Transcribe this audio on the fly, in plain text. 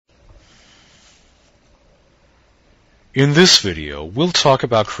In this video, we'll talk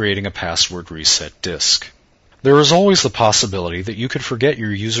about creating a password reset disk. There is always the possibility that you could forget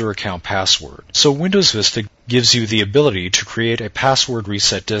your user account password, so Windows Vista gives you the ability to create a password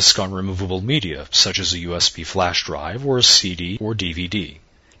reset disk on removable media, such as a USB flash drive or a CD or DVD.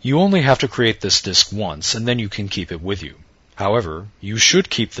 You only have to create this disk once, and then you can keep it with you. However, you should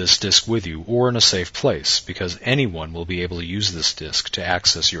keep this disk with you or in a safe place, because anyone will be able to use this disk to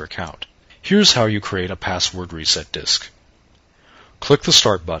access your account. Here's how you create a password reset disk. Click the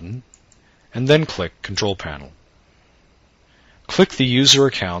Start button, and then click Control Panel. Click the User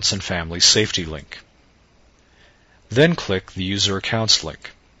Accounts and Family Safety link. Then click the User Accounts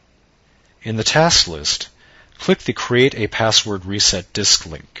link. In the task list, click the Create a Password Reset Disk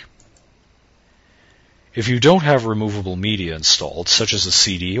link. If you don't have removable media installed, such as a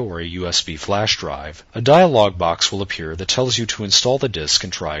CD or a USB flash drive, a dialog box will appear that tells you to install the disk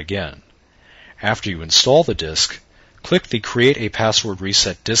and try again. After you install the disk, click the Create a Password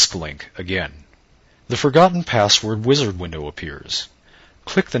Reset Disk link again. The Forgotten Password wizard window appears.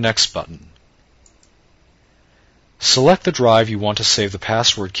 Click the Next button. Select the drive you want to save the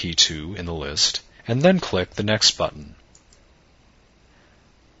password key to in the list, and then click the Next button.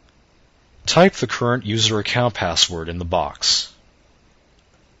 Type the current user account password in the box.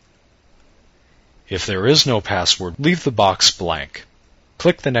 If there is no password, leave the box blank.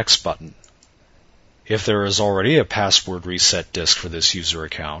 Click the Next button. If there is already a password reset disk for this user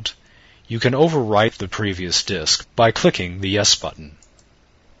account, you can overwrite the previous disk by clicking the Yes button.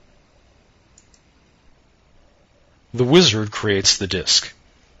 The wizard creates the disk.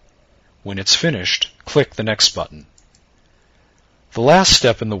 When it's finished, click the Next button. The last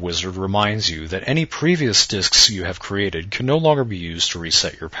step in the wizard reminds you that any previous disks you have created can no longer be used to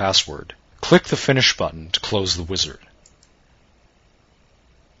reset your password. Click the Finish button to close the wizard.